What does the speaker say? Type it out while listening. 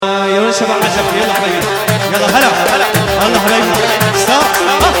والشباب عجب. يلا حبايبي يلا هلا هلا هلا حبايبي ستار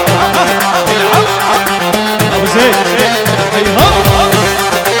ابو زيد ايوه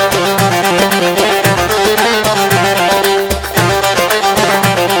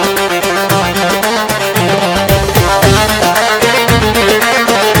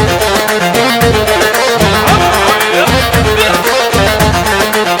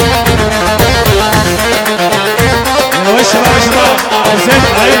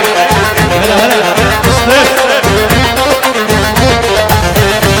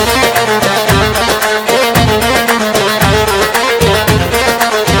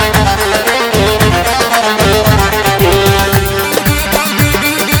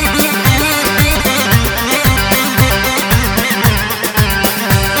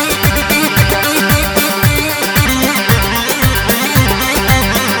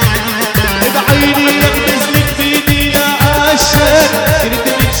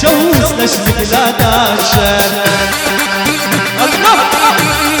نشمك لا داشر الله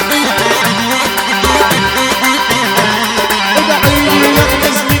ادعي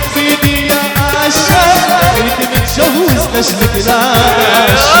نزلك في دي عاشر كنت متجوز نشمك لا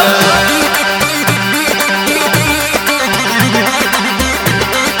داشر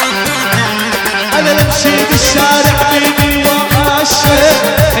انا لمشي بالشارع بيدي وعاشر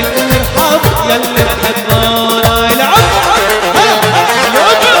اللي الحب يلي بحبنا يلعب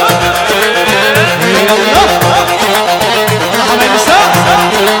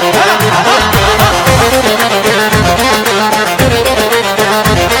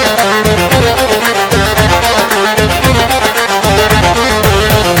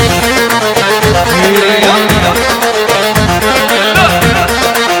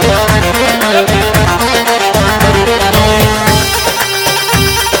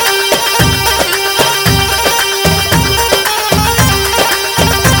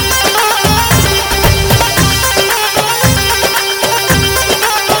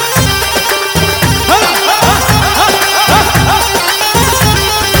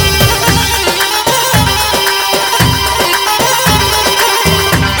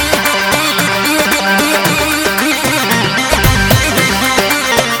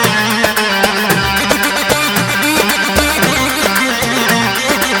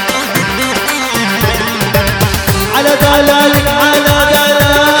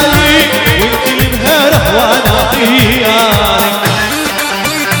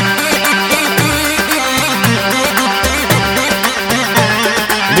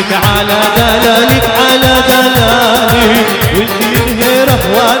على دلالك على دلالي وانت من غيره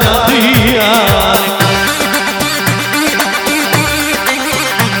وانا خيارك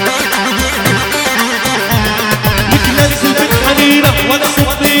لك لذة حنينك وانا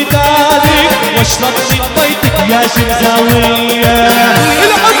صدي دالك واشرب من بيتك يا شمزاوية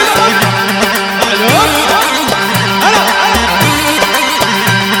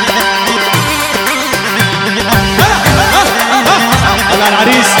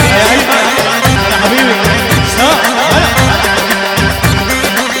العريس يا ايمن يا حبيبي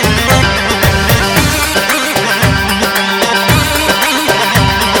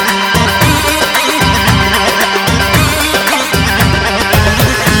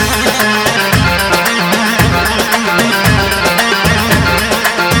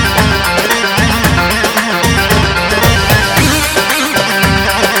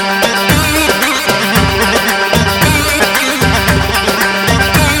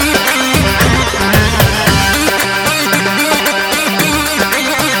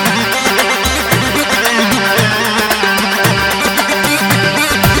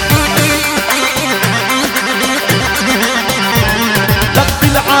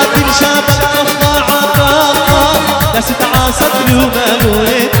ناس تعاصت ومالو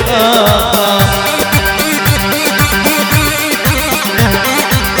يتقاطع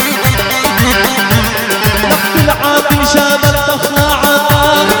العاطي شامت تخلع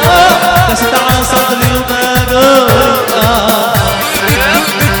عطاها ناس تعاصت ومالو يتقاطع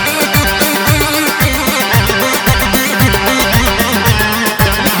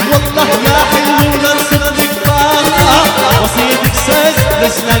والله يا حلو نرسم لك طاقة وصيدك سيد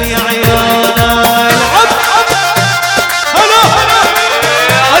لزمن يا عيانا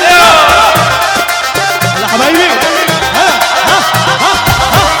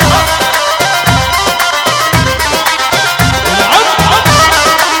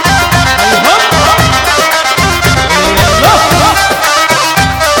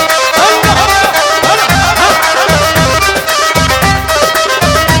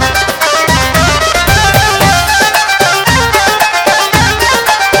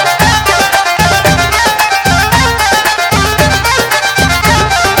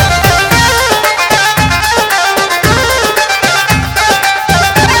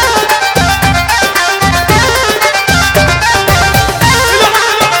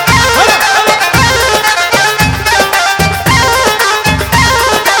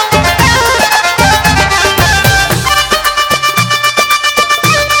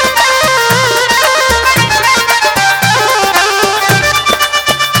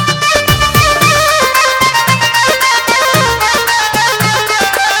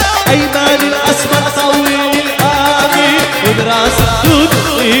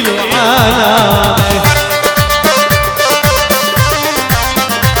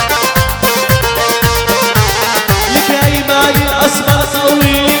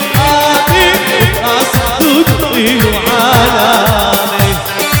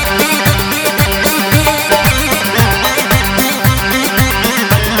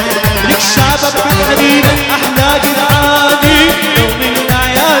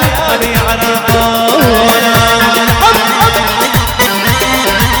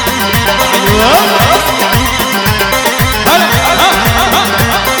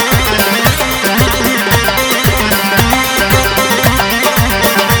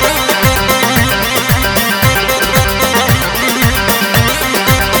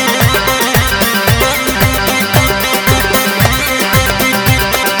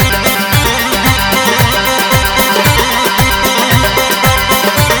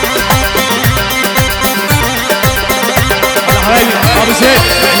ابو زيد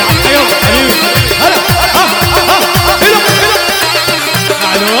ايوه حبيبي هلا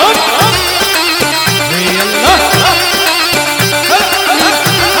معلوم يلا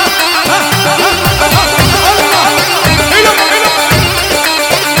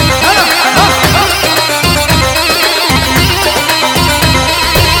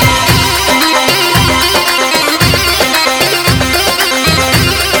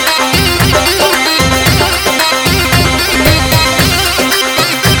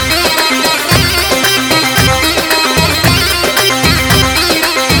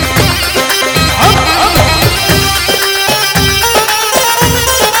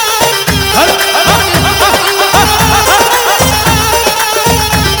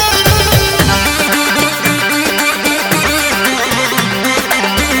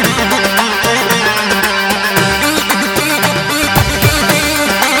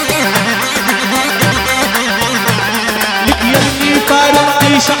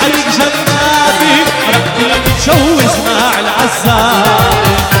شعرك جنابي ربي متجوز مع العزاب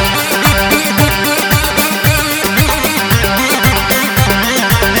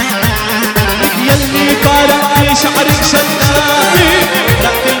يلي بارقني شعرك جنابي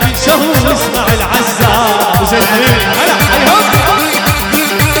ربي متجوز مع العزاب وزي حبيبي هلا حيهم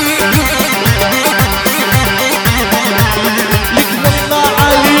لك والله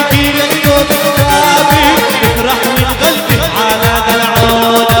عليكي لليوم غابي افرح من قلبي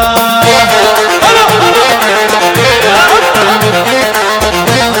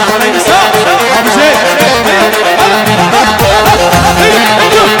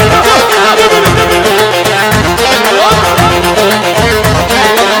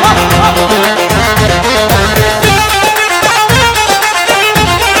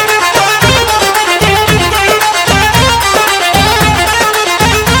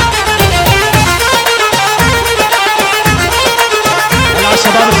على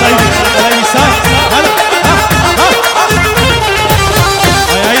الشباب الصعيدي على اليسار هلا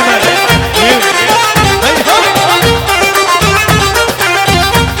يا ايمن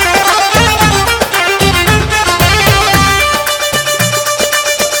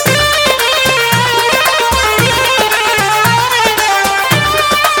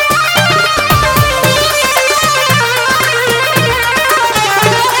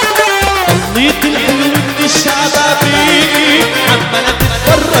ضليت الحلو من الشبابيك عمالة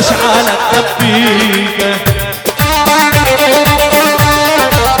تتفرج على الدبكه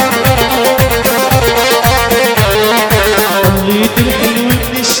ضليت الحلو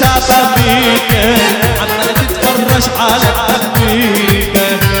من الشبابيك عمالة تتفرج على